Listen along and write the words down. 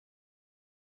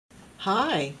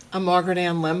Hi, I'm Margaret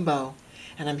Ann Lembo,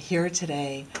 and I'm here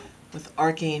today with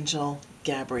Archangel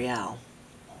Gabrielle.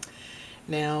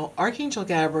 Now, Archangel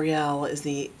Gabrielle is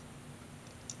the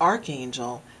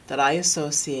archangel that I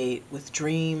associate with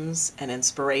dreams and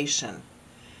inspiration.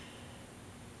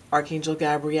 Archangel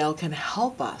Gabrielle can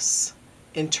help us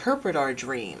interpret our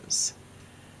dreams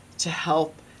to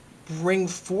help bring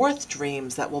forth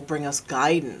dreams that will bring us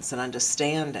guidance and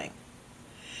understanding,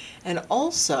 and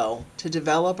also to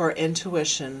develop our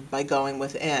intuition by going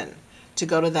within, to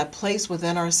go to that place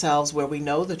within ourselves where we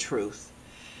know the truth.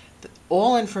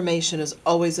 All information is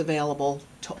always available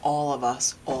to all of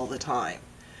us all the time.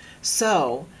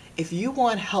 So if you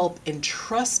want help in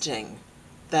trusting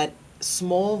that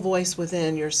small voice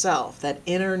within yourself, that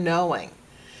inner knowing,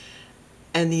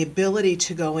 and the ability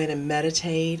to go in and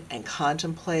meditate and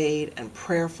contemplate and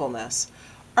prayerfulness,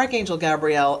 Archangel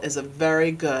Gabrielle is a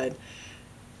very good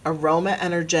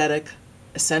Aroma-Energetic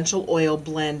essential oil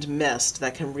blend mist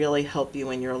that can really help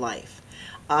you in your life.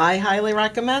 I highly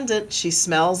recommend it. She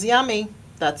smells yummy.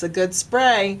 That's a good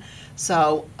spray.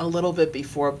 So a little bit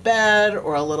before bed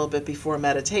or a little bit before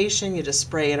meditation, you just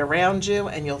spray it around you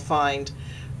and you'll find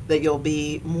that you'll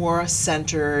be more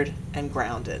centered and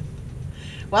grounded.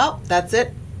 Well, that's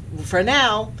it for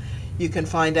now. You can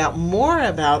find out more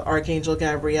about Archangel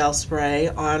Gabrielle spray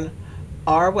on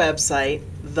our website,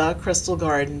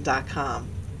 thecrystalgarden.com.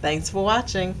 Thanks for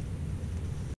watching.